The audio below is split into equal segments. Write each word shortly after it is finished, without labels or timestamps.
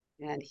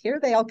And here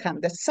they all come.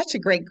 There's such a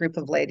great group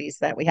of ladies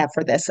that we have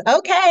for this.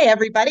 Okay,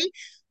 everybody,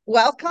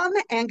 welcome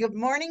and good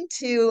morning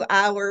to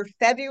our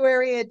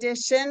February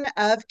edition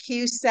of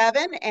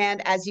Q7.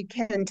 And as you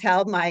can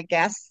tell, my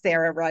guest,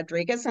 Sara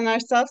Rodriguez, and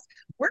ourselves,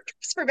 we're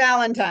dressed for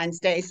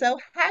Valentine's Day. So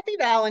happy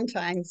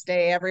Valentine's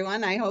Day,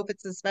 everyone. I hope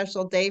it's a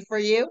special day for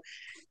you.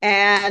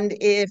 And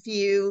if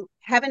you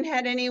haven't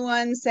had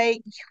anyone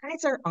say, you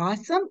guys are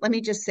awesome, let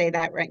me just say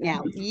that right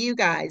now. You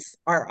guys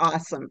are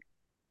awesome.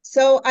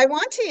 So I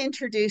want to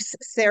introduce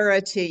Sara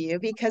to you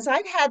because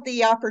I've had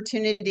the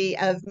opportunity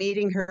of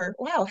meeting her.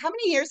 Wow, how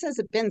many years has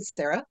it been,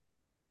 Sara?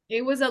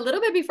 It was a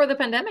little bit before the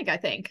pandemic, I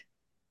think.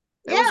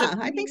 It Yeah, was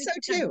a I think so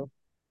yeah. too.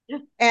 Yeah.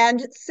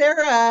 And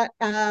Sara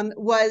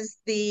was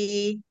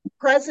the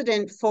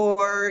president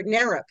for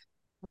NARIP,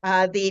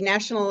 the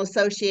National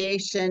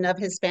Association of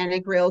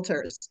Hispanic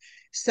Realtors.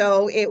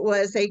 So it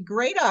was a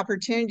great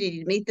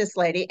opportunity to meet this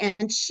lady,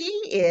 and she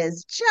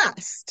is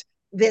just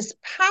this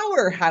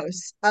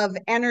powerhouse of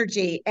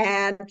energy.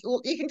 And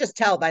you can just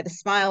tell by the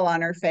smile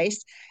on her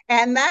face.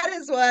 And that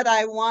is what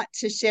I want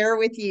to share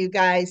with you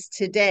guys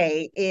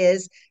today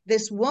is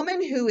this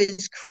woman who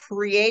is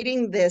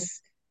creating this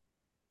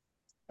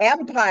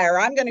empire.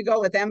 I'm going to go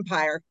with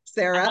empire, I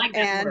Sara, like that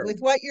and with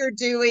word. what you're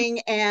doing.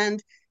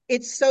 And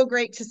it's so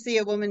great to see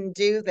a woman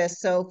do this.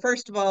 So,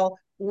 first of all,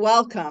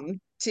 welcome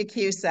to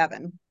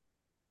Q7.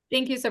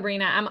 Thank you,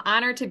 Sabrina. I'm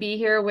honored to be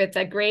here with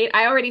a great,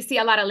 I already see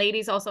a lot of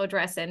ladies also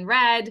dressed in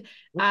red.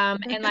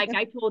 And like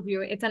I told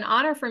you, it's an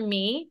honor for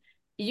me.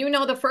 You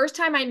know, the first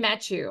time I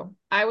met you,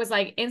 I was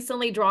like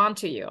instantly drawn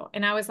to you.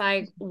 And I was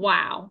like,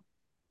 wow,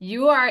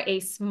 you are a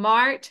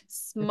smart,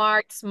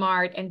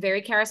 and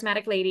very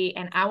charismatic lady.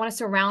 And I want to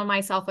surround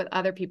myself with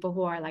other people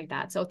who are like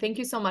that. So thank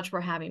you so much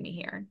for having me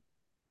here.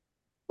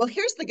 Well,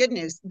 here's the good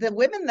news, the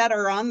women that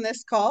are on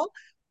this call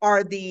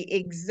are the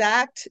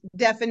exact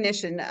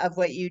definition of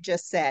what you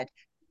just said.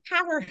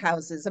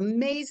 Powerhouses,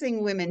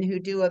 amazing women who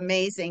do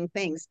amazing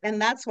things.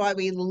 And that's why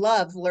we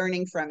love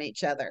learning from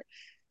each other.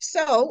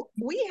 So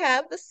we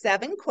have the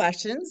 7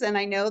 questions, and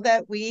I know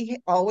that we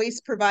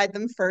always provide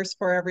them first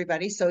for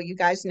everybody. So you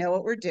guys know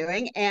what we're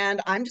doing.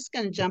 And I'm just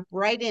going to jump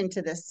right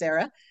into this,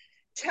 Sara.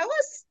 Tell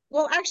us,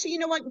 well, actually, you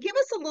know what? Give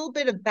us a little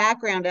bit of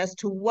background as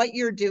to what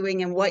you're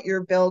doing and what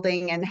you're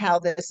building and how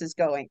this is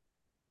going.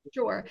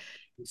 Sure.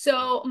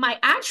 So my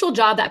actual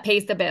job that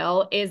pays the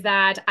bill is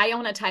that I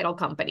own a title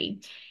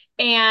company.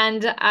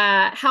 And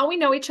how we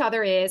know each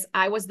other is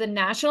I was the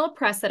national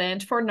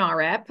president for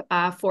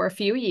NAREP for a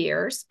few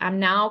years. I'm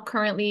now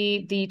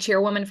currently the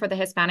chairwoman for the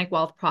Hispanic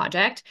Wealth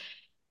Project.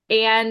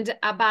 And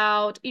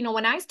about,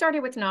 when I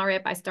started with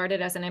NAREP, I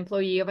started as an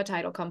employee of a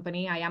title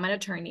company. I am an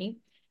attorney.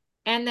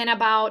 And then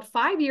about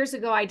 5 years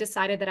ago, I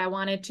decided that I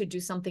wanted to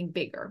do something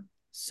bigger.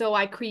 So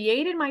I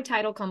created my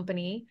title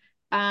company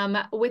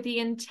with the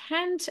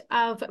intent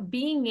of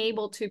being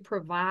able to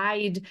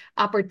provide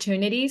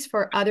opportunities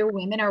for other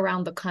women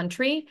around the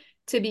country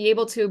to be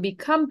able to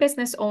become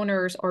business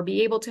owners or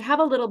be able to have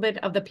a little bit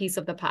of the piece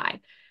of the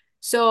pie.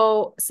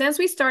 So since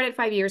we started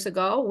 5 years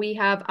ago,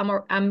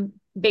 I'm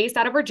based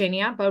out of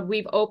Virginia, but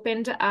we've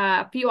opened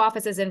a few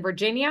offices in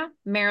Virginia,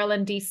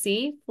 Maryland,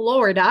 DC,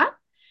 Florida,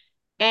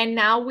 and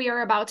now we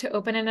are about to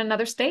open in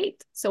another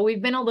state. So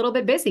we've been a little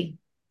bit busy.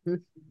 I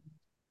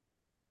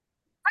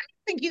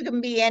think you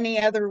can be any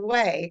other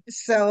way.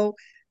 So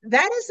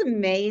that is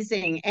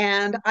amazing.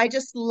 And I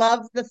just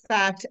love the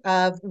fact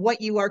of what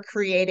you are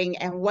creating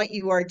and what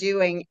you are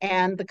doing.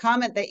 And the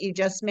comment that you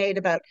just made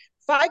about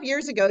 5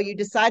 years ago, you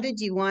decided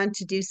you wanted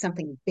to do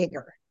something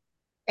bigger.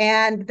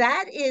 And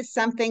that is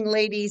something,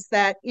 ladies,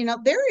 that,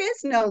 there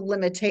is no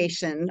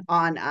limitation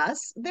on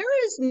us.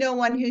 There is no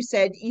one who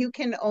said you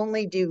can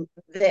only do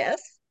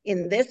this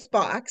in this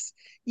box.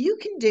 You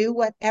can do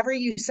whatever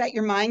you set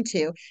your mind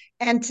to.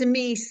 And to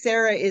me,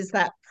 Sara is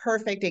that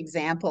perfect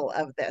example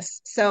of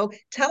this. So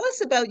tell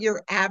us about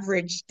your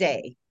average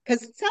day,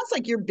 because it sounds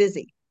like you're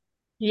busy.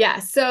 Yeah,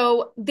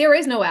 so there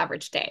is no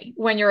average day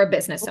when you're a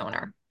business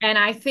owner. And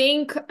I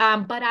think,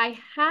 but I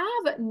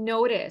have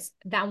noticed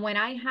that when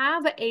I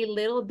have a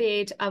little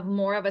bit of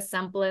more of a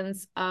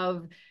semblance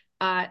of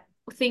uh,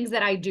 things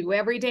that I do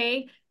every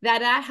day,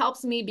 that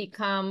helps me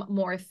become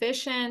more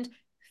efficient,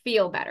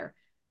 feel better.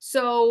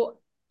 So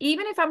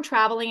even if I'm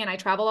traveling and I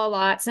travel a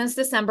lot, since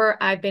December,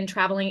 I've been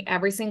traveling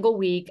every single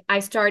week. I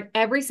start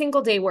every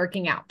single day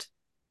working out.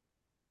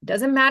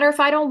 Doesn't matter if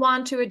I don't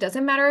want to. It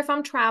doesn't matter if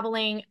I'm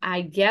traveling.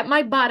 I get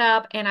my butt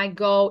up and I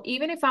go,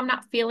 even if I'm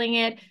not feeling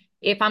it.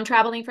 If I'm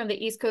traveling from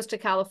the East Coast to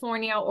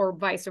California or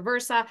vice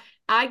versa,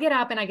 I get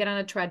up and I get on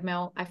a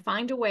treadmill. I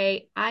find a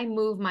way. I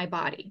move my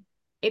body.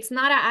 It's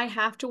not I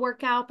have to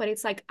work out, but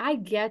it's like I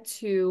get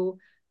to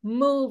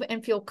move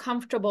and feel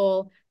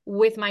comfortable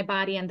with my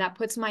body. And that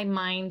puts my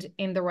mind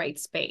in the right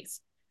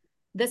space.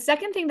 The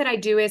second thing that I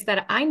do is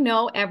that I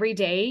know every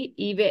day,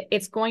 even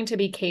it's going to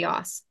be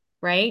chaos,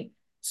 right?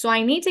 So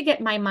I need to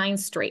get my mind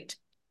straight.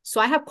 So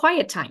I have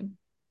quiet time.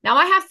 Now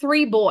I have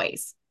 3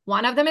 boys.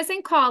 One of them is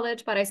in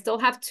college, but I still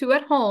have 2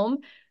 at home.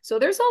 So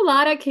there's a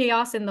lot of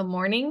chaos in the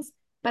mornings.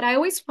 but I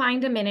always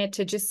find a minute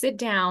to just sit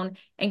down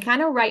and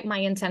kind of write my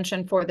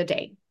intention for the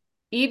day.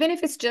 Even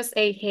if it's just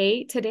a,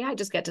 hey, today I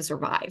just get to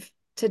survive.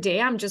 Today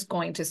I'm just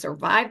going to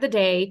survive the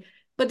day.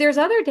 But there's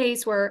other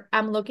days where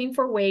I'm looking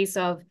for ways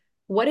of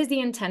what is the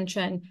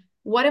intention?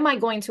 What am I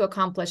going to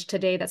accomplish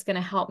today that's going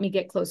to help me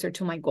get closer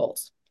to my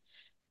goals?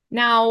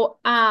 Now,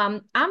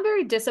 I'm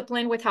very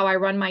disciplined with how I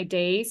run my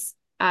days.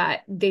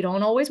 They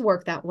don't always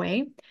work that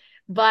way,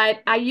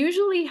 but I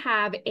usually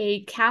have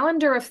a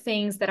calendar of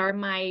things that are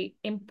my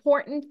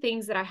important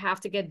things that I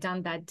have to get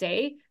done that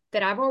day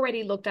that I've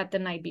already looked at the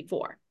night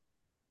before.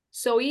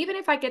 So even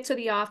if I get to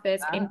the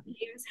office and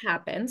chaos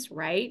happens,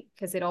 right?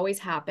 Because it always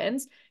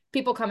happens,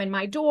 people come in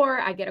my door,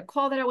 I get a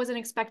call that I wasn't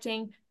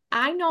expecting.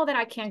 I know that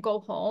I can't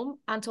go home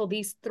until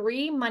these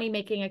three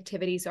money-making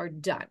activities are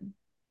done.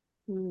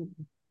 Hmm.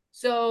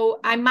 So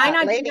I might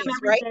not do them Ladies,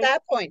 every write day.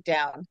 that point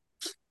down.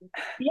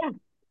 Yeah.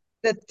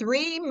 The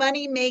three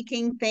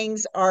money-making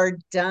things are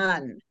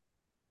done.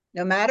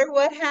 No matter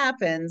what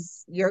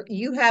happens,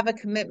 you have a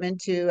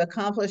commitment to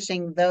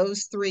accomplishing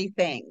those three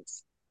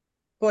things.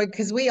 Boy,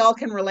 because we all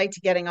can relate to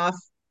getting off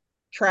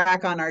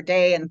track on our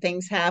day and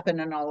things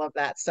happen and all of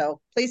that. So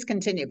please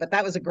continue. But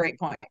that was a great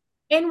point.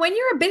 And when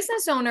you're a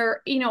business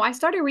owner, I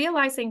started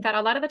realizing that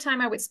a lot of the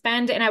time I would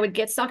spend and I would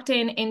get sucked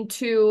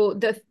into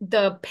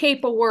the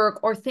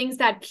paperwork or things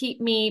that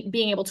keep me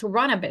being able to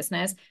run a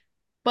business.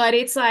 But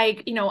it's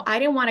like, I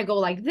didn't want to go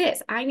like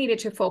this. I needed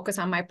to focus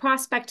on my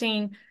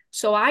prospecting.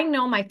 So I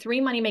know my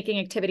three money making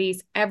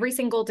activities every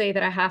single day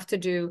that I have to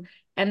do.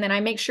 And then I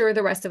make sure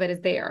the rest of it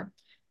is there.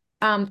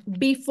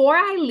 Before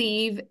I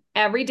leave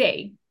every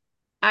day,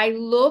 I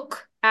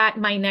look at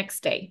my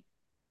next day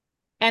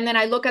and then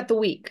I look at the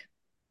week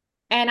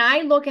and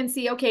I look and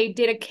see, okay,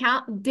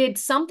 did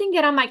something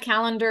get on my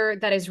calendar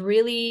that is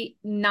really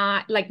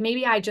not like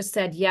maybe I just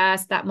said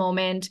yes that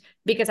moment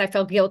because I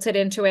felt guilted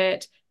into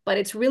it, but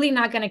it's really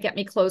not going to get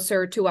me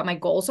closer to what my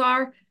goals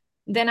are.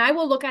 Then I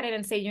will look at it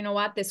and say, you know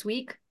what, this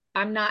week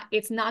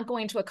it's not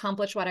going to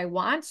accomplish what I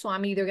want. So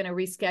I'm either going to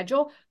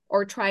reschedule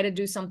or try to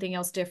do something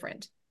else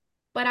different.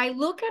 But I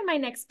look at my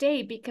next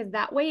day because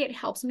that way it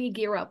helps me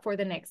gear up for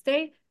the next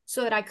day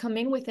so that I come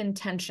in with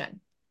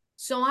intention.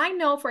 So I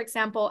know, for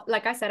example,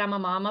 like I said, I'm a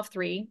mom of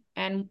three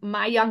and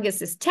my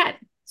youngest is 10.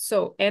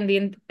 So, and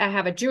then I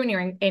have a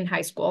junior in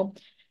high school.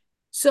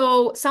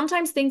 So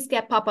sometimes things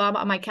get pop up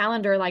on my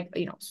calendar, like,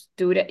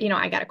 student,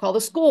 I got to call the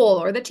school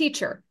or the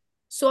teacher.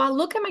 So I'll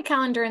look at my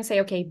calendar and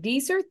say, okay,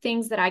 these are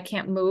things that I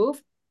can't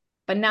move.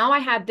 But now I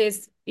had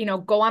this,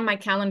 go on my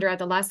calendar at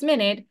the last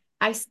minute.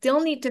 I still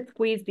need to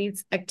squeeze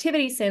these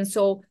activities in.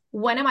 So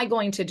when am I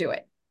going to do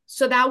it?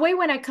 So that way,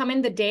 when I come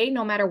in the day,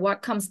 no matter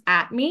what comes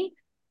at me,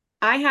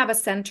 I have a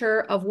center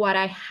of what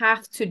I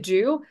have to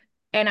do,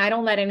 and I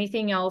don't let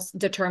anything else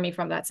deter me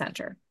from that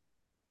center.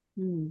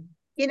 Hmm.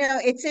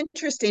 It's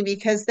interesting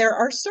because there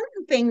are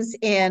certain things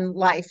in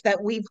life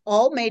that we've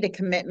all made a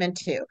commitment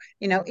to.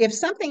 If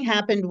something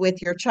happened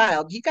with your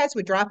child, you guys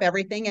would drop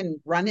everything and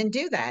run and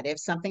do that. If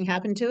something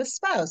happened to a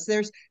spouse,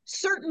 there's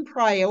certain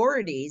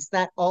priorities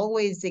that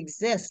always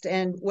exist.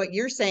 And what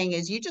you're saying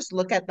is you just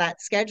look at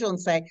that schedule and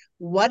say,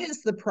 what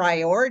is the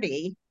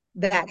priority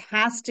that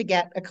has to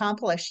get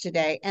accomplished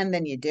today? And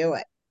then you do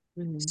it.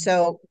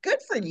 So good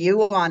for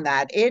you on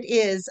that. It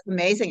is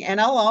amazing. And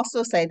I'll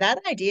also say that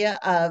idea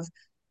of,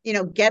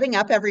 getting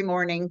up every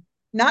morning,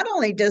 not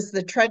only does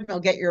the treadmill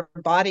get your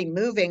body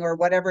moving or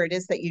whatever it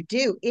is that you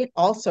do, it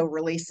also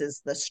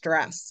releases the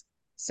stress.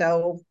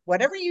 So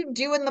whatever you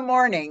do in the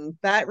morning,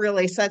 that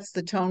really sets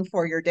the tone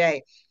for your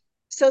day.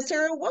 So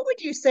Sarah, what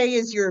would you say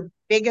is your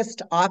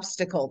biggest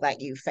obstacle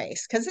that you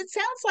face? Because it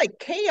sounds like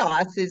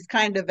chaos is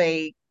kind of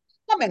a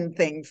common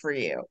thing for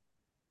you.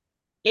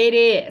 It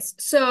is.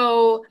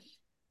 So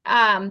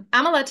I'm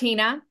a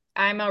Latina.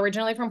 I'm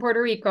originally from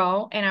Puerto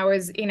Rico and I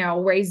was,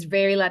 raised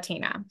very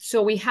Latina.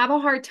 So we have a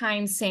hard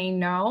time saying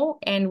no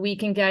and we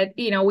can get,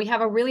 we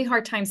have a really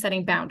hard time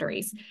setting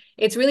boundaries.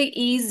 It's really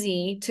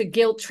easy to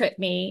guilt trip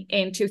me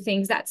into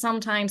things that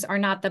sometimes are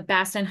not the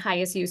best and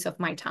highest use of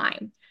my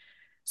time.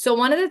 So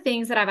one of the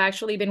things that I've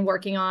actually been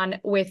working on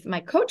with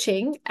my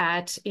coaching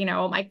at,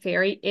 Mike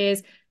Ferry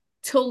is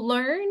to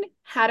learn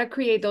how to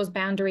create those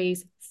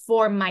boundaries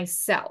for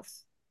myself,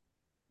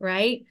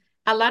 right?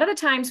 A lot of the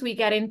times we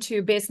get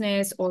into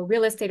business or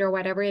real estate or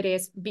whatever it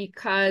is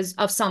because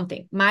of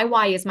something. My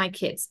why is my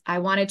kids. I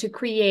wanted to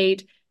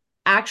create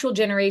actual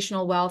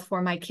generational wealth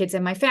for my kids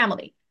and my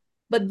family.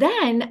 But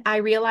then I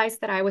realized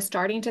that I was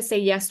starting to say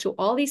yes to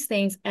all these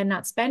things and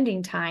not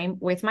spending time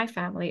with my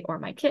family or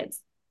my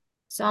kids.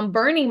 So I'm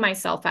burning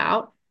myself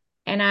out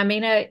and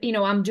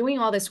I'm doing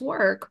all this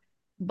work,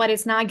 but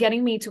it's not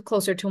getting me to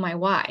closer to my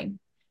why.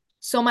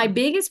 So my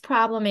biggest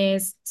problem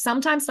is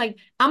sometimes like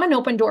I'm an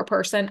open door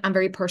person. I'm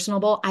very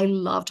personable. I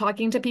love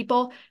talking to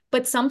people,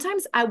 but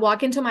sometimes I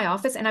walk into my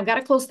office and I've got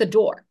to close the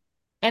door.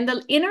 And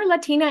the inner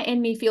Latina in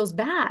me feels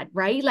bad,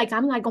 right? Like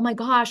I'm like, oh my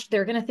gosh,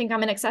 they're going to think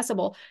I'm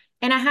inaccessible.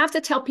 And I have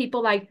to tell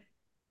people like,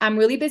 I'm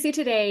really busy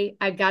today.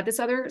 I've got this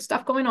other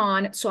stuff going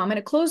on. So I'm going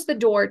to close the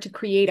door to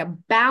create a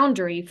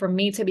boundary for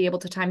me to be able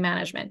to time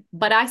management.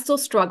 But I still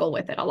struggle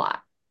with it a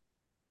lot.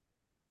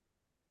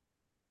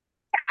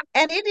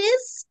 And it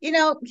is,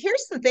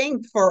 here's the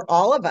thing for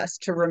all of us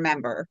to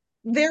remember.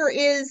 There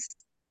is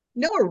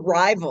no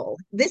arrival.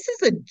 This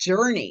is a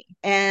journey.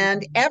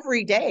 And Mhm.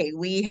 every day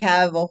we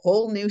have a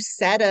whole new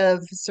set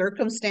of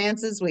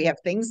circumstances. We have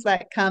things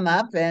that come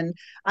up. And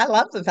I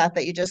love the fact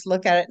that you just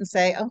look at it and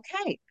say,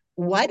 okay,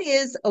 what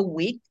is a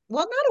weak,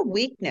 well, not a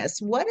weakness,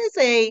 what is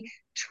a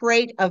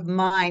trait of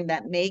mine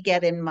that may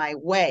get in my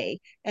way?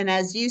 And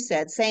as you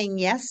said, saying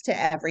yes to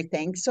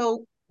everything.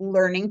 So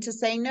learning to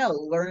say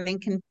no,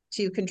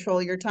 to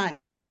control your time,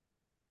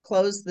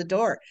 close the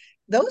door.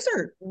 Those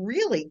are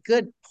really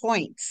good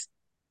points.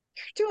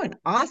 You're doing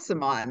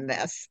awesome on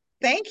this.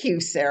 Thank you,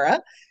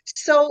 Sara.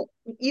 So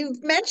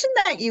you've mentioned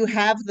that you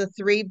have the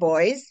three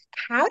boys.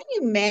 How do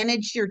you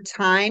manage your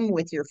time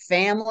with your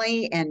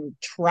family and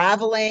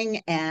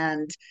traveling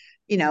and,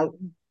 you know,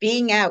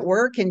 being at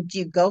work? And do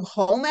you go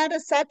home at a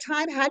set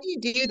time? How do you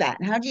do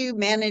that? How do you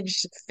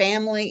manage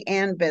family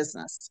and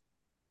business?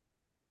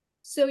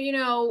 So,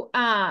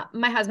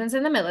 my husband's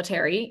in the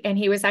military and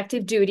he was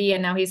active duty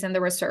and now he's in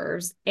the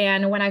reserves.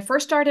 And when I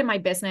first started my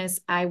business,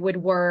 I would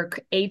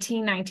work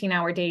 18,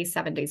 19-hour days,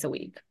 7 days a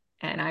week.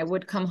 And I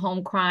would come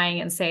home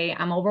crying and say,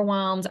 I'm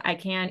overwhelmed. I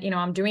can't,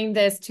 I'm doing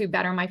this to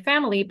better my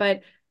family,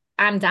 but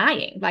I'm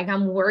dying. Like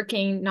I'm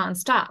working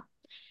nonstop.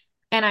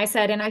 And I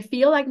said, and I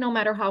feel like no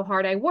matter how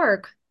hard I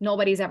work,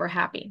 nobody's ever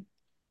happy.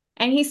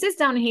 And he sits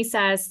down and he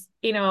says,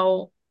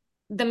 the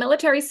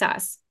military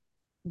says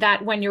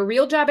that when your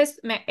real job is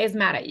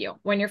mad at you,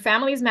 when your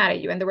family is mad at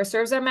you, and the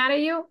reserves are mad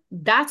at you,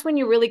 that's when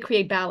you really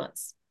create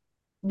balance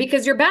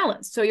because you're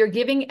balanced. So you're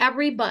giving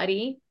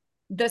everybody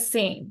the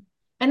same.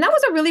 And that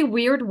was a really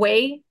weird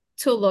way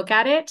to look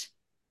at it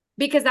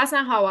because that's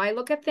not how I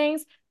look at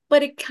things.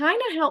 But it kind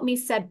of helped me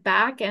set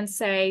back and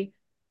say,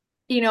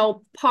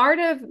 part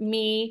of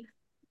me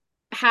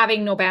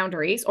having no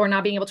boundaries or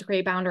not being able to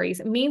create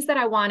boundaries means that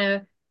I want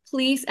to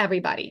please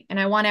everybody and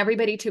I want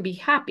everybody to be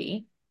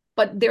happy,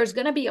 but there's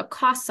going to be a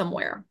cost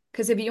somewhere.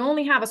 Because if you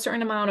only have a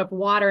certain amount of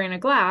water in a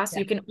glass, Yeah.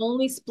 you can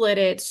only split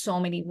it so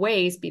many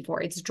ways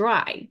before it's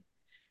dry. Mm.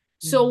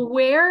 So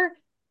where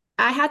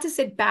I had to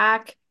sit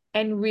back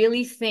and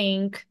really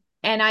think,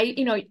 and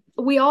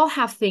we all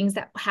have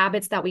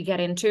habits that we get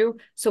into.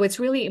 So it's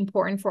really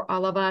important for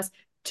all of us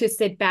to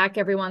sit back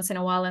every once in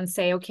a while and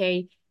say,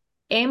 okay,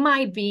 am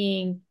I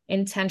being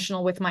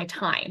intentional with my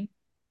time?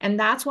 And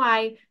that's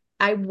why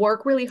I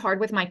work really hard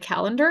with my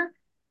calendar.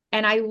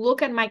 And I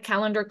look at my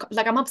calendar,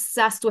 like I'm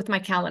obsessed with my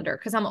calendar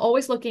because I'm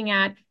always looking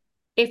at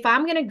if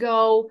I'm going to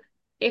go,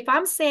 if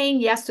I'm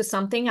saying yes to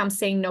something, I'm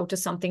saying no to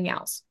something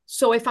else.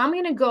 So if I'm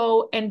going to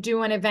go and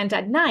do an event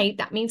at night,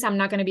 that means I'm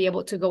not going to be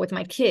able to go with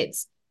my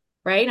kids,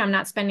 right? I'm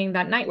not spending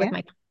that night with Yeah.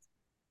 my kids.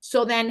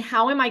 So then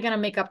how am I going to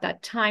make up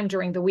that time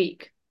during the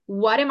week?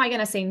 What am I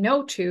going to say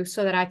no to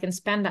so that I can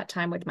spend that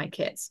time with my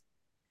kids?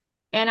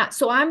 And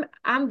so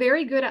I'm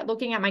very good at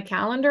looking at my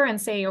calendar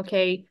and saying,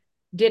 okay,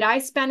 did I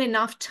spend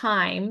enough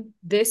time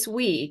this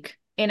week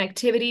in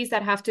activities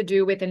that have to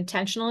do with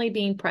intentionally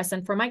being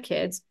present for my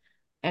kids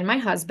and my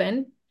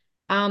husband?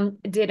 I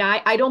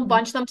don't Mm.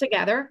 bunch them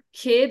together.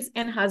 Kids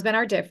and husband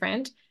are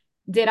different.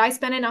 Did I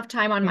spend enough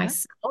time on Yeah.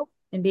 myself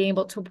and being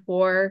able to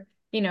pour,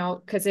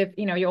 because if,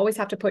 you always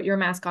have to put your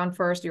mask on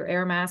first, your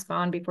air mask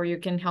on before you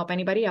can help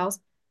anybody else.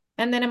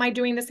 And then am I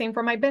doing the same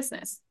for my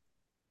business?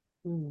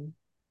 Mm.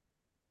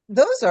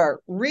 Those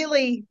are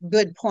really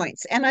good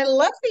points. And I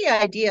love the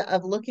idea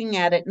of looking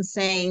at it and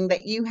saying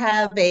that you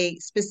have a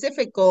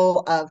specific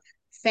goal of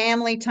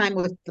family time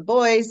with the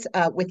boys,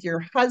 with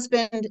your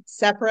husband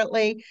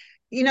separately.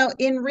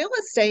 In real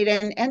estate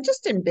and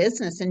just in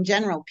business in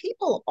general,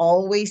 people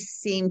always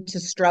seem to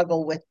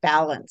struggle with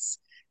balance.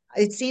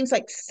 It seems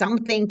like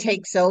something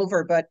takes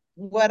over, but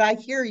what I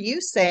hear you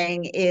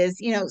saying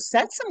is,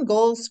 set some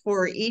goals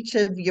for each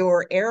of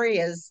your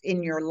areas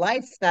in your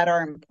life that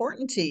are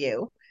important to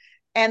you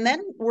and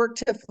then work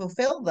to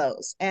fulfill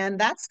those. And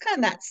that's kind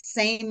of that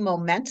same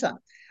momentum.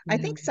 I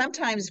Yeah. think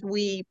sometimes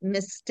we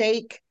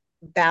mistake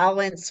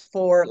balance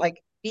for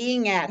like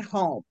being at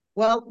home.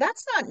 Well,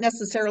 that's not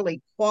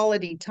necessarily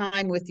quality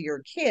time with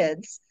your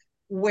kids,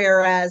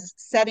 whereas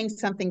setting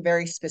something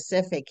very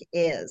specific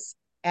is.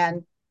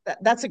 And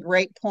that's a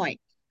great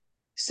point.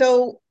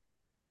 So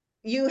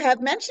you have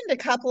mentioned a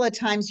couple of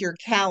times your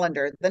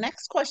calendar. The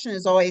next question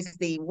is always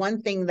the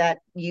one thing that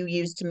you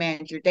use to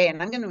manage your day.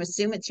 And I'm going to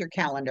assume it's your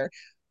calendar.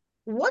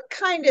 What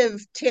kind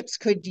of tips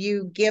could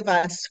you give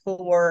us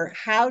for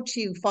how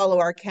to follow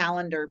our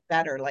calendar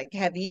better? Like,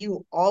 have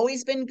you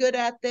always been good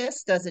at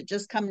this? Does it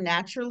just come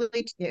naturally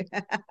to you?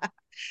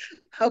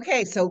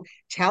 Okay, so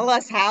tell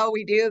us how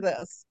we do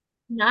this.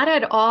 Not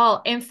at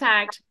all. In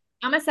fact,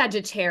 I'm a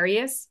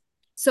Sagittarius.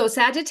 So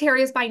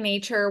Sagittarius by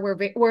nature,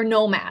 we're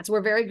nomads.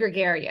 We're very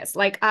gregarious.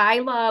 Like I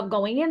love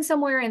going in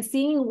somewhere and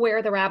seeing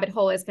where the rabbit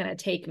hole is going to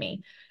take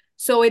me.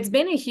 So it's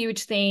been a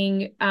huge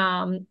thing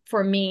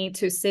for me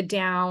to sit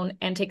down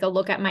and take a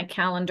look at my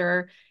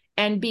calendar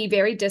and be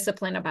very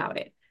disciplined about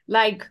it.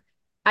 Like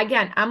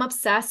again, I'm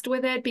obsessed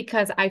with it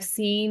because I've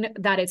seen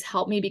that it's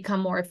helped me become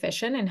more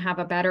efficient and have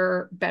a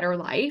better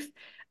life.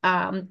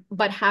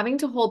 but having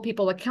to hold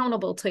people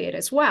accountable to it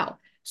as well.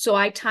 So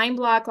I time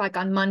block, like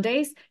on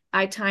Mondays,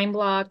 I time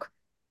block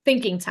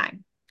thinking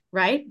time,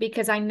 right?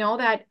 Because I know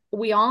that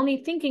we all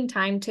need thinking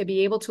time to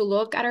be able to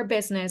look at our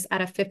business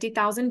at a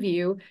 50,000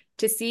 view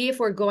to see if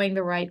we're going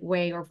the right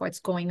way or what's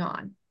going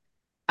on.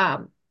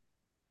 Um,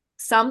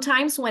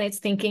 Sometimes when it's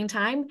thinking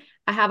time,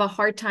 I have a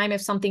hard time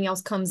if something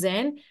else comes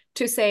in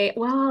to say,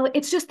 well,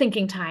 it's just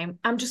thinking time.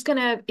 I'm just going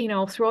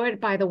to, throw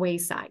it by the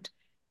wayside.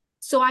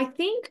 So I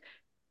think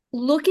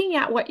looking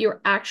at what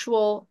your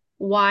actual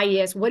why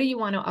is, what do you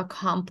want to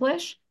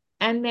accomplish?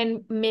 And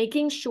then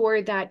making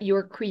sure that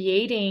you're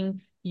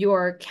creating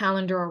your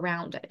calendar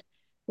around it.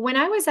 When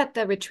I was at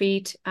the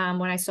retreat,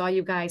 when I saw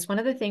you guys, one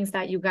of the things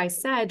that you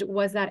guys said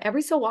was that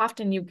every so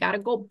often you've got to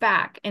go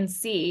back and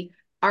see,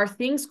 are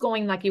things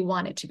going like you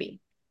want it to be?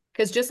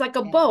 Because just like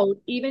a Yeah.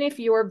 boat, even if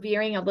you're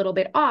veering a little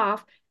bit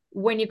off,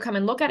 when you come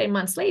and look at it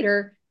months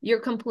later, you're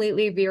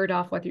completely veered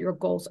off what your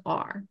goals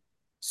are.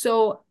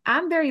 So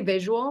I'm very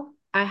visual.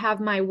 I have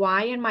my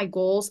why and my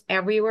goals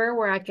everywhere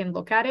where I can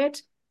look at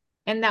it.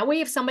 And that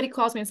way, if somebody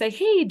calls me and say,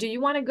 hey, do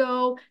you want to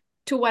go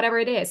to whatever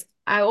it is?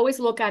 I always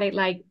look at it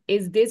like,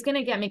 is this going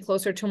to get me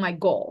closer to my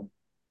goal?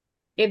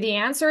 If the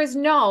answer is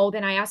no,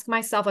 then I ask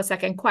myself a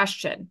second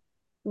question.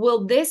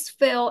 Will this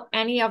fill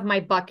any of my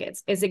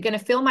buckets? Is it going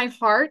to fill my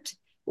heart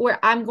where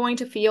I'm going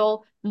to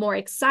feel more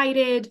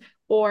excited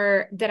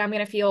or that I'm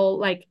going to feel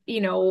like,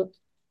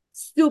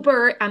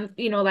 super,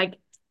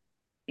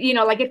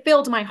 like it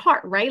filled my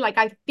heart, right? Like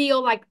I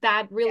feel like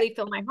that really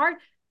filled my heart.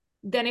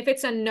 Then if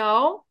it's a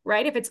no,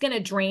 right? If it's going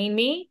to drain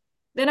me,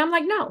 then I'm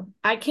like, no,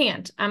 I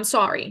can't. I'm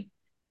sorry.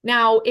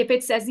 Now, if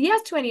it says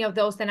yes to any of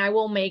those, then I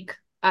will make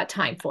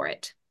time for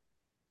it.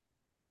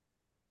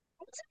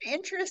 It's an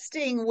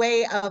interesting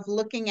way of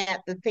looking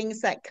at the things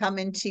that come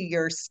into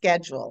your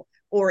schedule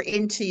or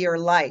into your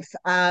life.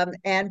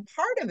 And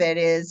part of it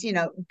is,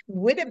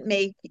 would it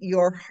make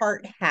your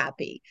heart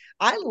happy?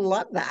 I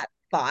love that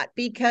thought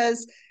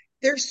because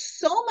there's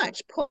so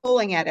much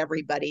pulling at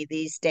everybody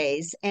these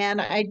days. And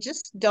I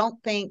just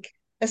don't think,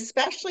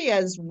 especially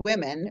as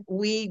women,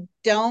 we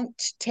don't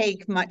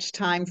take much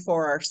time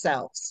for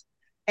ourselves.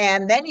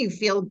 And then you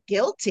feel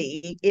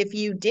guilty if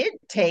you did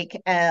take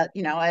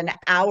an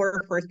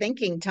hour for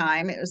thinking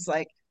time. It was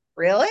like,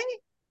 really?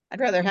 I'd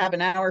rather have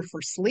an hour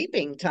for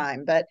sleeping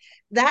time. But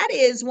that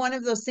is one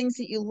of those things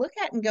that you look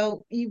at and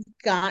go, you've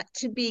got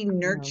to be No.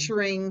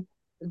 nurturing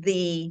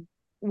the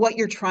what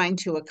you're trying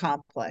to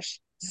accomplish.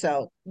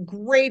 So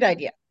great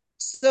idea.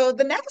 So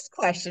the next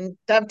question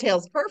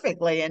dovetails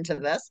perfectly into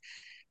this.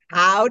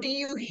 How do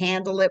you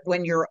handle it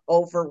when you're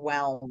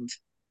overwhelmed?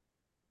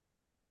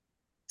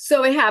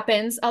 So it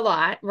happens a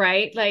lot,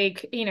 right?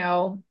 Like,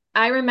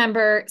 I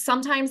remember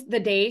sometimes the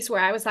days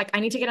where I was like, I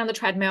need to get on the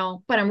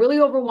treadmill, but I'm really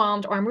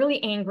overwhelmed or I'm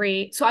really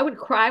angry. So I would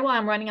cry while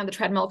I'm running on the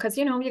treadmill because,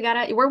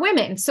 we're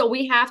women. So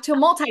we have to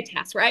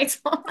multitask, right? So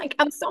I'm like,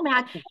 I'm so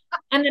mad.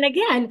 And then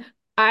again,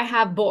 I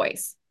have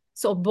boys.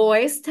 So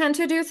boys tend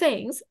to do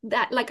things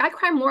that, like, I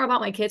cry more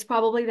about my kids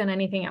probably than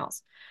anything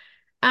else.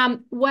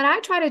 What I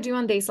try to do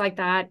on days like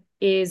that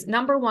is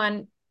number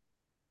one,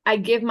 I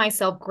give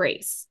myself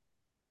grace,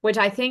 which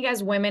I think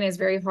as women is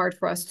very hard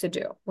for us to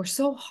do. We're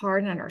so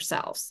hard on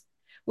ourselves.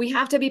 We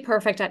have to be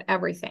perfect at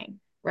everything,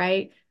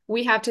 right?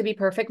 We have to be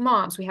perfect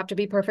moms. We have to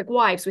be perfect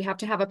wives. We have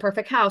to have a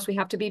perfect house. We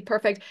have to be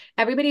perfect.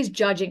 Everybody's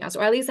judging us,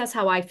 or at least that's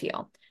how I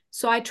feel.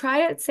 So I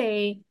try to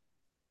say,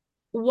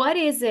 what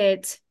is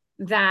it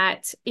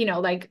that,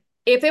 like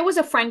if it was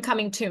a friend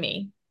coming to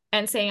me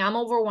and saying, I'm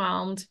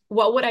overwhelmed,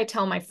 what would I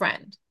tell my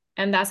friend?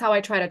 And that's how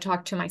I try to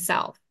talk to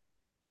myself.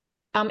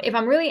 If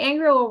I'm really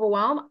angry or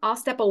overwhelmed, I'll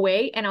step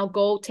away and I'll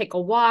go take a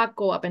walk,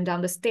 go up and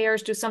down the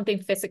stairs, do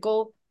something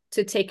physical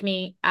to take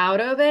me out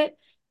of it.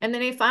 And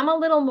then if I'm a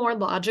little more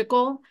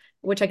logical,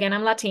 which again,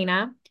 I'm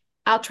Latina,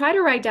 I'll try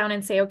to write down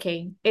and say,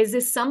 okay, is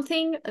this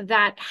something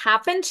that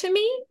happened to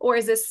me? Or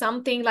is this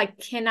something like,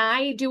 can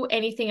I do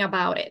anything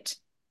about it?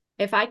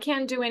 If I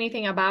can't do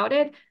anything about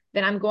it,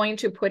 then I'm going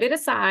to put it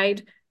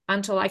aside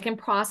until I can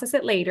process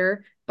it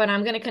later, but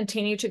I'm going to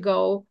continue to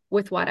go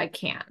with what I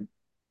can.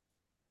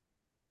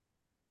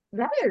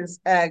 That is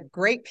a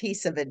great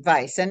piece of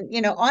advice. And,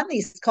 on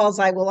these calls,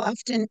 I will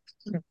often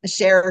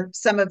share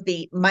some of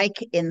the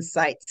mic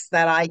insights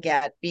that I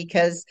get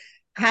because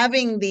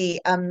having the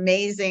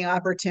amazing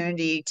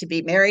opportunity to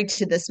be married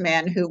to this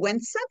man who, when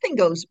something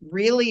goes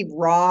really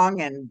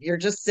wrong and you're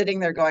just sitting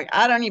there going,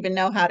 I don't even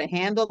know how to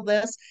handle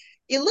this,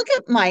 you look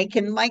at Mike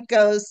and Mike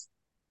goes,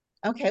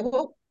 okay,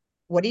 well,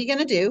 what are you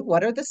going to do?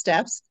 What are the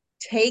steps?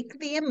 Take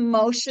the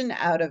emotion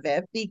out of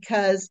it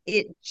because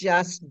it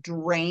just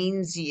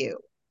drains you.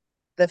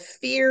 The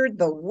fear,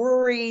 the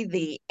worry,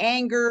 the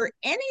anger,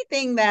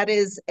 anything that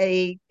is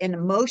an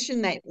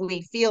emotion that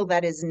we feel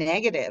that is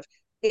negative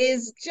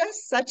is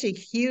just such a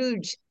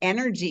huge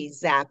energy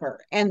zapper.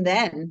 And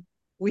then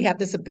we have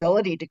this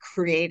ability to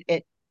create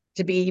it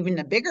to be even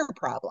a bigger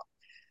problem.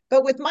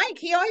 But with Mike,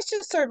 he always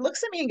just sort of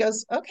looks at me and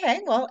goes, okay,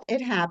 well,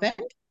 it happened.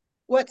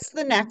 What's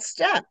the next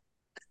step?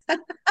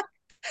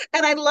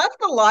 And I love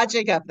the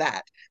logic of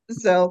that.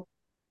 So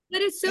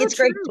That is so It's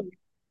great. true.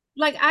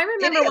 Like I It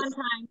remember one is.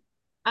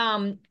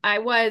 time, I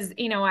was,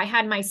 I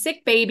had my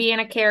sick baby in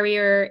a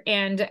carrier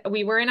and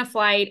we were in a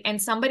flight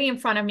and somebody in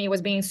front of me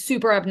was being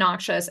super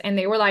obnoxious and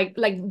they were like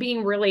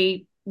being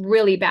really,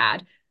 really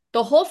bad.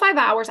 The whole 5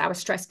 hours, I was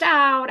stressed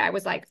out. I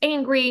was like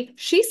angry.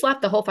 She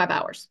slept the whole 5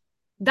 hours.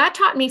 That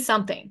taught me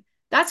something.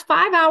 That's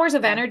 5 hours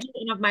of Yeah. energy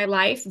of my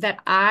life that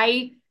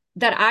I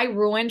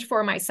ruined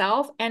for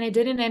myself and it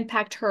didn't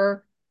impact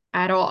her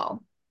at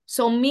all.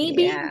 So me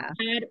being Yeah.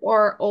 mad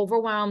or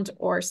overwhelmed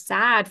or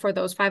sad for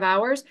those 5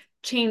 hours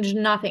changed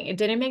nothing. It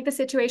didn't make the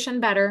situation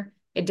better.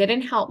 It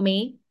didn't help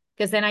me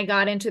because then I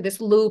got into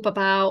this loop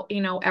about,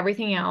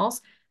 everything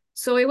else.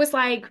 So it was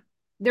like,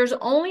 there's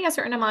only a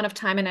certain amount of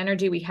time and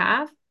energy we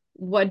have.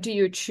 What do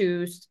you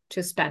choose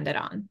to spend it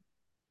on?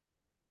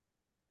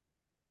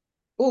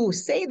 Ooh,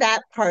 say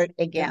that part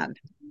again.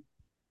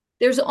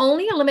 There's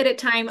only a limited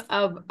time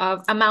of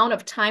amount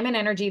of time and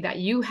energy that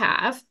you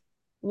have.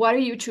 What are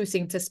you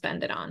choosing to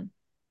spend it on?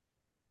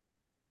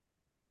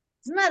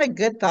 Isn't that a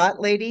good thought,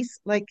 ladies?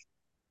 Like,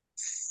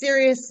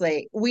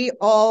 seriously, we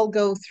all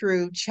go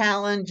through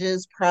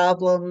challenges,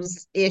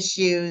 problems,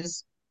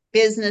 issues,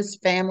 business,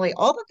 family,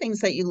 all the things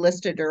that you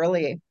listed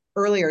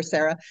earlier,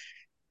 Sarah.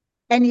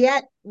 And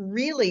yet,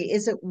 really,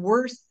 is it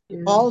worth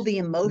all the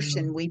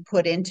emotion we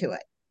put into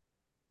it?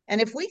 And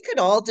if we could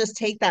all just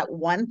take that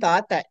one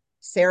thought that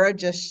Sarah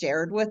just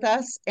shared with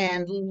us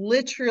and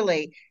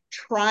literally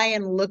try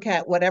and look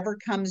at whatever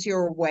comes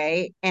your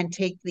way and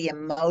take the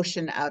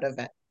emotion out of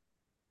it.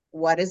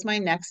 What is my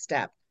next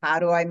step? How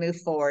do I move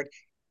forward?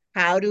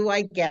 How do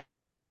I get?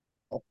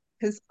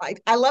 Because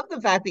I love the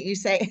fact that you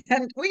say,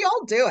 and we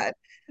all do it.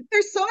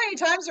 There's so many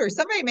times where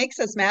somebody makes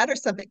us mad or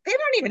something. They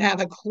don't even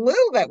have a clue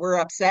that we're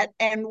upset.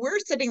 And we're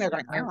sitting there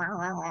going,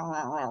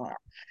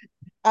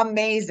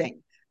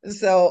 amazing.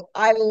 So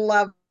I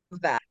love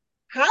that.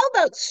 How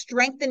about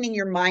strengthening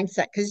your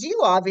mindset? Because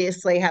you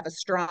obviously have a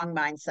strong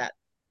mindset.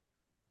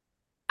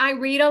 I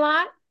read a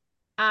lot.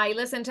 I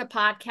listen to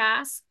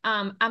podcasts.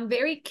 I'm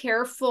very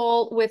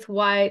careful with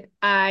what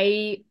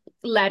I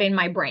let in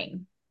my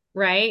brain,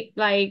 right?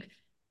 Like,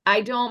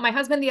 my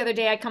husband the other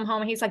day, I come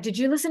home and he's like, Did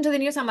you listen to the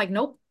news? I'm like,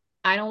 Nope,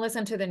 I don't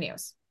listen to the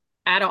news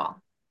at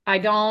all. I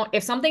don't,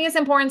 if something is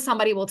important,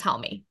 somebody will tell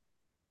me.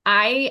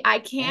 I Yeah.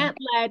 can't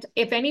let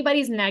if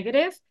anybody's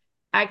negative,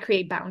 I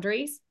create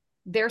boundaries.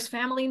 There's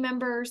family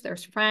members,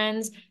 there's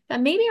friends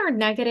that maybe are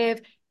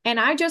negative, and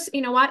I just,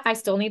 you know what? I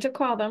still need to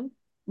call them,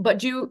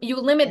 but you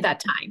limit Yeah. that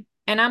time.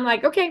 And I'm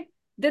like, okay,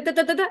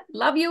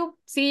 love you,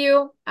 see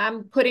you.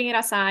 I'm putting it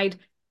aside.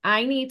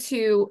 I need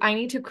to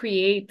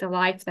create the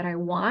life that I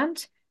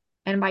want.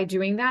 And by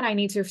doing that, I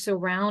need to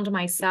surround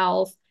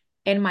myself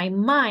and my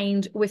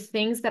mind with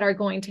things that are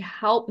going to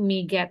help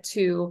me get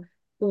to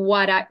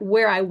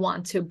where I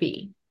want to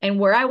be. And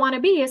where I want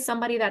to be is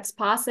somebody that's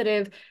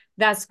positive,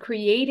 that's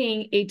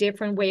creating a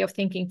different way of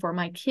thinking for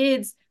my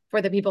kids,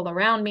 for the people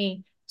around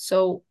me.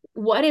 So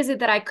what is it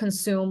that I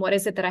consume? What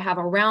is it that I have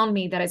around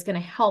me that is going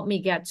to help me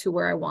get to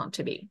where I want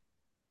to be?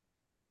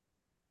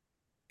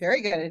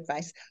 Very good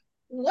advice.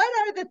 What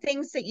are the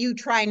things that you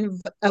try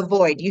and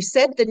avoid? You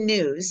said the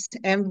news,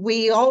 and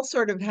we all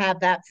sort of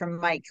have that from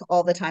Mike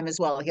all the time as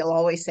well. He'll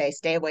always say,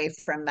 stay away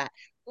from that.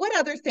 What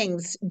other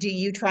things do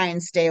you try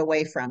and stay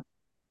away from?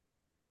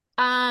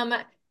 Um,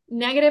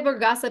 Negative or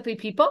gossipy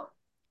people.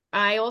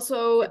 I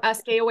also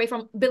stay away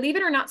from, believe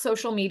it or not,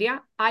 social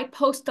media. I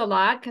post a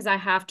lot because I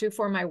have to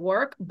for my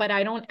work, but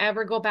I don't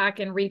ever go back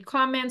and read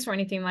comments or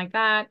anything like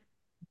that.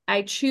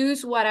 I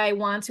choose what I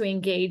want to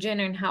engage in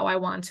and how I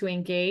want to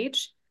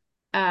engage.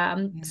 Yeah.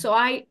 So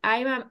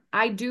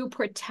I do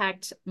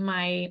protect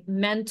my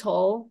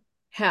mental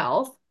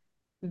health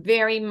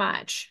very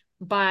much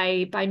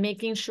by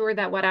making sure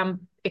that what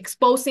I'm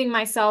exposing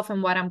myself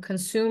and what I'm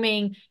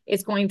consuming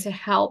is going to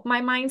help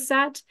my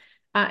mindset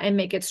and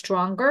make it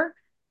stronger,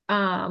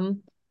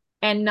 um,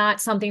 and not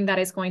something that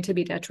is going to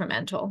be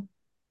detrimental.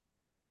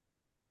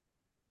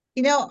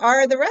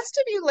 Are the rest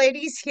of you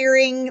ladies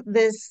hearing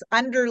this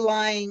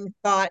underlying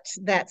thought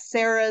that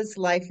Sarah's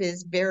life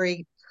is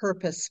very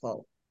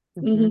purposeful?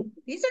 Mhm.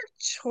 These are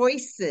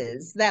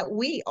choices that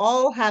we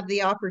all have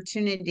the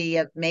opportunity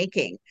of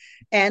making.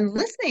 And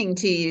listening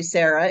to you,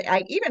 Sarah,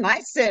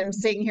 am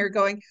sitting here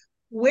going,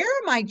 where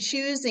am I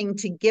choosing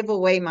to give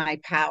away my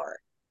power?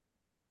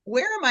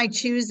 Where am I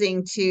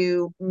choosing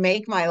to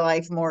make my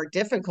life more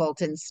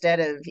difficult instead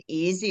of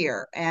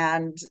easier?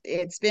 And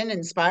it's been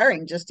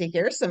inspiring just to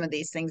hear some of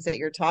these things that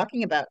you're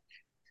talking about.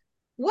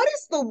 What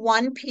is the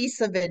one piece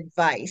of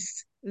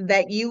advice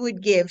that you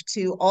would give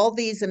to all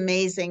these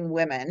amazing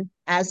women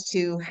as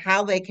to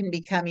how they can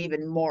become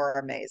even more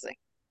amazing?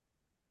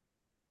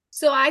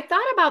 So I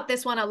thought about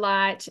this one a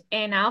lot,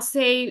 and I'll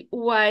say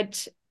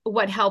what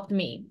helped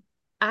me.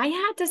 I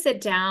had to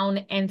sit down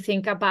and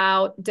think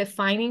about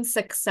defining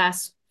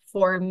success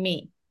for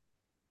me.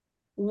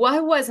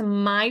 What was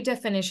my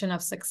definition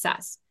of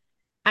success?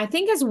 I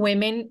think as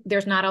women,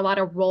 there's not a lot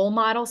of role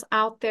models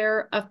out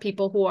there of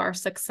people who are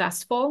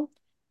successful.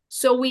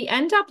 So we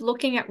end up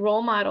looking at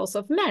role models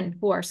of men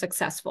who are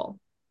successful.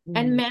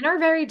 And Mm. men are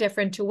very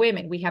different to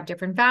women. We have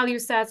different value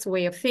sets,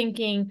 way of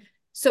thinking.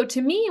 So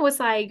to me, it was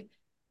like,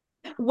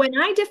 when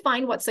I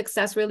defined what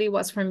success really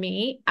was for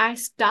me, I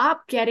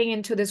stopped getting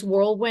into this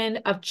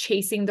whirlwind of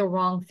chasing the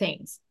wrong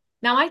things.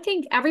 Now, I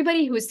think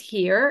everybody who's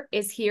here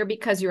is here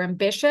because you're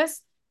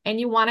ambitious and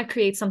you want to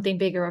create something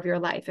bigger of your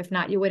life. If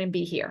not, you wouldn't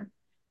be here.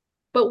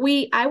 But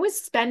I was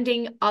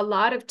spending a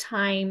lot of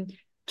time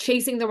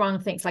chasing the wrong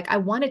things. Like I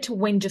wanted to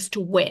win just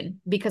to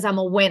win because I'm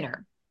a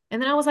winner.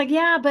 And then I was like,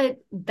 yeah, but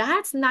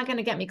that's not going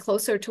to get me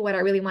closer to what I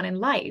really want in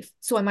life.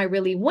 So am I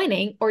really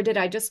winning? Or did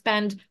I just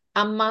spend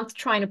a month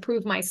trying to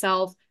prove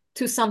myself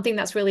to something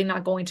that's really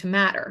not going to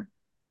matter?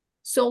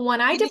 So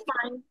when I Can you,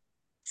 define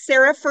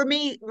Sarah, for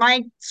me,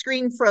 my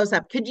screen froze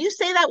up. Could you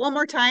say that one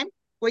more time?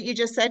 What you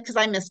just said? Because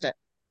I missed it.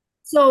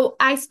 So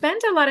I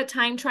spent a lot of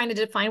time trying to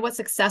define what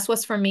success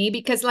was for me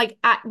because like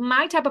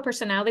my type of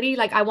personality,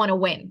 like I want to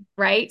win,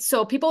 right?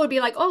 So people would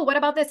be like, "Oh, what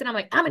about this?" And I'm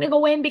like, "I'm going to go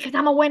win because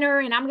I'm a winner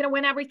and I'm going to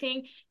win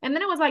everything." And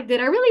then I was like,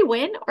 "Did I really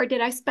win or did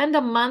I spend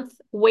a month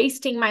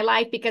wasting my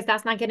life because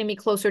that's not getting me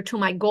closer to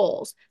my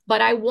goals,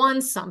 but I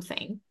won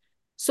something."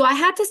 So I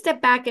had to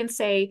step back and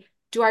say,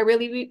 "Do I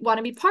really want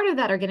to be part of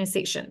that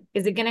organization?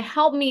 Is it going to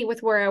help me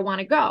with where I want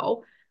to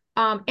go?"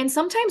 And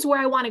sometimes where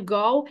I want to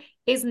go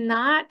is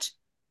not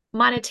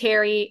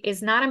monetary,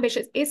 is not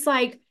ambitious. It's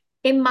like,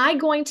 am I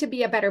going to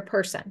be a better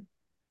person?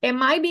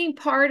 Am I being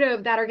part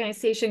of that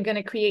organization going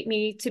to create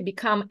me to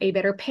become a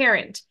better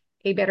parent,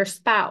 a better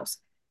spouse,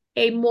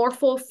 a more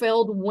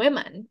fulfilled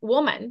woman,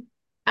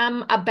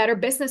 a better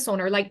business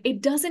owner? Like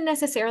it doesn't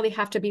necessarily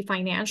have to be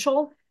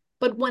financial.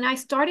 But when I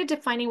started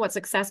defining what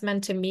success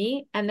meant to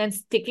me and then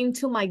sticking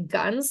to my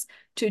guns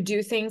to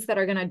do things that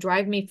are going to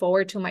drive me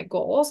forward to my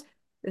goals,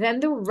 then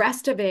the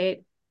rest of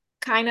it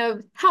kind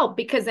of help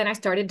because then I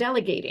started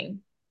delegating,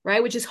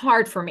 right? Which is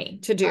hard for me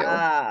to do.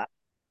 Ah,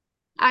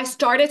 I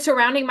started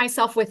surrounding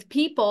myself with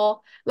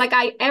people. Like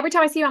every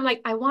time I see you, I'm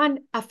like, I want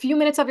a few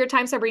minutes of your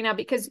time, Sabrina,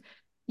 because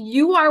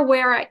you are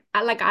where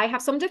I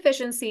have some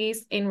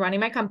deficiencies in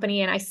running my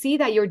company and I see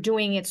that you're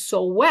doing it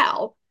so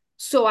well.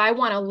 So I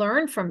want to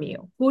learn from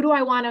you. Who do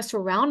I want to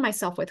surround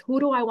myself with? Who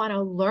do I want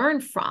to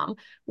learn from?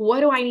 What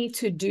do I need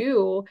to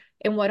do?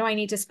 And what do I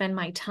need to spend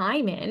my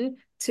time in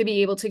to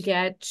be able to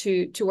get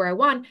to where I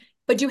want?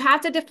 But you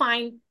have to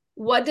define,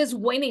 what does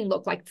winning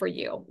look like for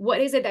you? What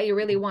is it that you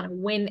really want to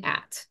win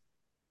at?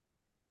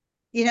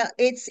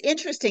 it's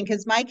interesting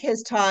because Mike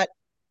has taught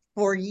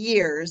for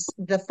years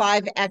the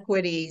five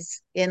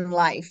equities in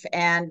life,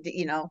 and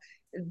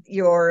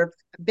your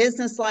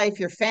business life,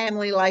 your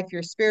family life,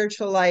 your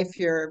spiritual life,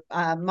 your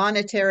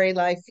monetary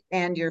life,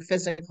 and your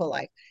physical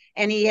life.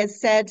 And he has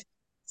said,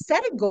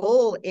 set a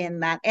goal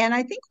in that. And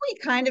I think we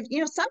kind of,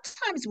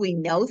 sometimes we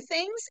know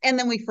things and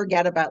then we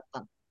forget about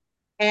them.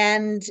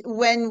 And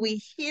when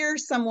we hear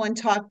someone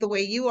talk the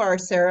way you are,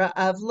 Sarah,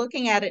 of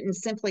looking at it and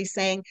simply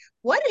saying,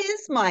 what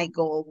is my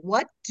goal?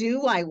 What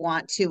do I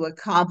want to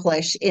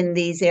accomplish in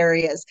these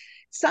areas?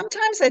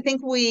 Sometimes I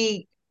think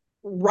we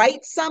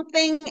write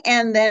something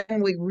and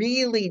then we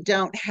really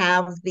don't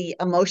have the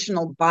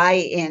emotional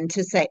buy-in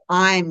to say,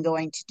 I'm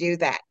going to do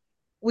that.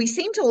 We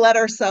seem to let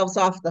ourselves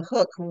off the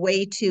hook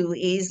way too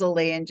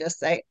easily and just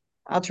say,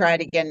 I'll try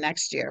it again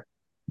next year.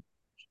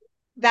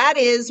 That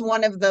is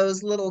one of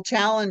those little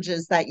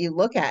challenges that you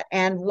look at.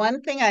 And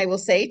one thing I will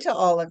say to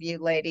all of you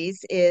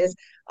ladies is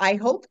I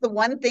hope the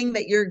one thing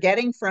that you're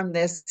getting from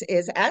this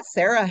is, as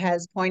Sarah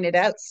has pointed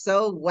out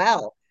so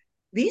well,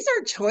 these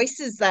are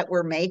choices that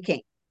we're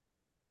making.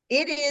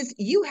 It is,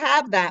 you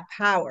have that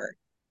power,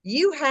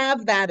 you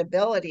have that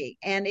ability,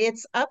 and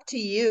it's up to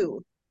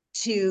you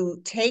to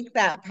take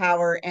that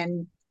power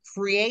and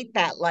create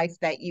that life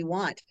that you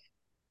want.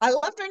 I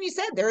loved when you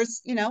said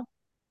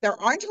there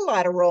aren't a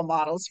lot of role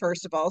models,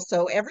 first of all.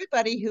 So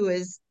everybody who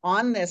is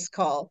on this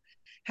call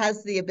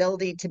has the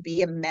ability to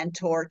be a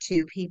mentor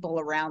to people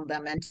around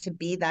them and to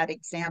be that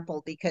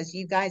example because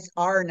you guys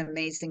are an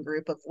amazing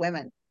group of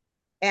women.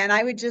 And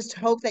I would just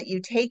hope that you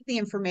take the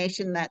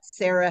information that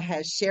Sarah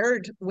has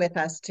shared with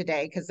us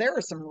today, because there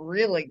are some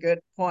really good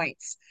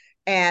points,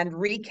 and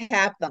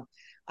recap them.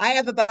 I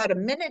have about a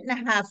minute and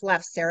a half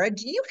left, Sarah.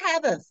 Do you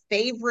have a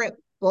favorite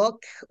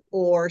book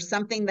or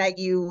something that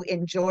you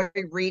enjoy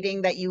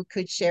reading that you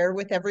could share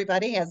with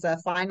everybody as a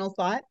final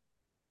thought?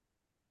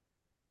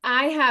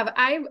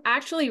 I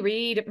actually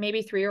read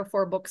maybe 3 or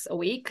 4 books a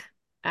week.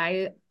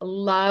 I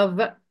love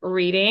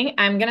reading.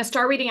 I'm going to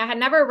start reading. I had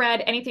never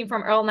read anything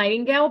from Earl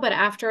Nightingale, but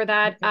after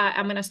that, Okay.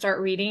 I'm going to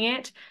start reading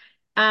it.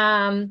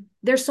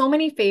 There's so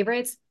many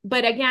favorites,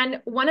 but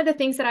again, one of the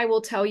things that I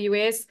will tell you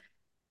is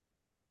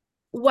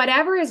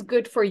whatever is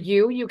good for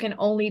you, you can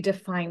only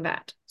define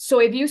that. So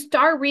if you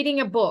start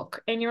reading a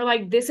book and you're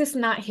like, this is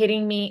not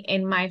hitting me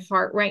in my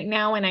heart right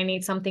now and I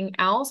need something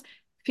else,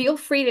 feel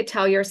free to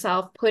tell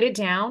yourself, put it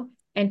down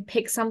and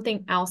pick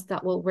something else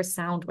that will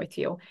resound with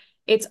you.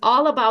 It's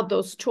all about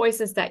those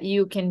choices that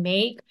you can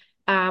make,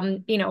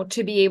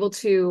 to be able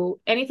to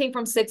anything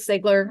from Zig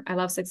Ziglar. I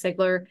love Zig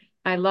Ziglar.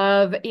 I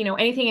love,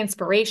 anything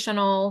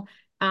inspirational,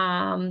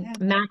 Yeah.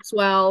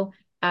 Maxwell.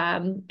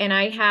 And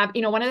I have,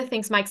 one of the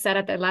things Mike said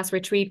at the last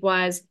retreat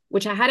was,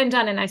 which I hadn't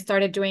done and I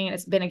started doing, and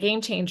it's been a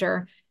game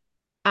changer.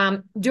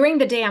 During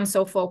the day, I'm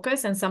so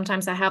focused, and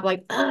sometimes I have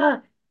like,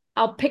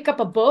 I'll pick up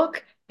a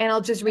book and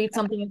I'll just read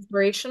something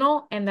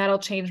inspirational, and that'll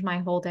change my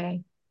whole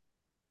day.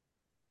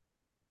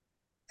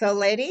 So,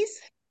 ladies,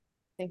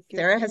 Thank you.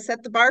 Sara has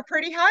set the bar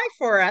pretty high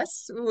for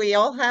us. We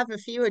all have a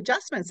few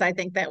adjustments I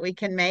think that we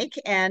can make,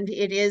 and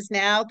it is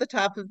now the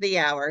top of the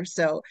hour.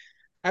 So,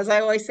 as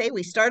I always say,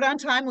 we start on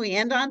time, we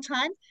end on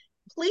time.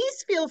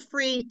 Please feel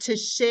free to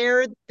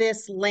share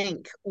this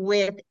link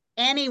with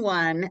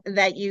anyone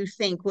that you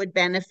think would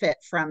benefit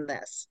from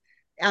this.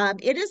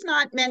 It is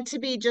not meant to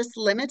be just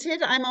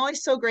limited. I'm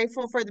always so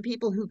grateful for the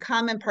people who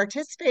come and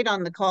participate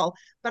on the call,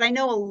 but I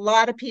know a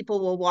lot of people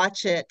will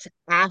watch it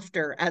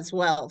after as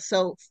well.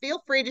 So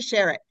feel free to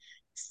share it.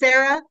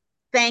 Sara,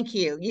 thank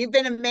you. You've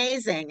been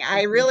amazing.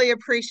 I really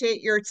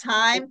appreciate your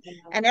time.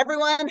 And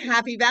everyone,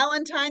 happy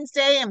Valentine's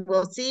Day, and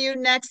we'll see you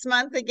next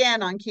month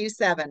again on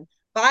Q7.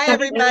 Bye,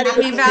 everybody.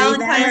 Happy Thanks,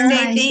 Valentine's Sara. Day.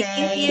 Valentine's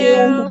Thank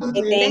Day.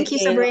 you. Thank you,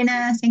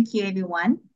 Sabrina. Thank you, everyone.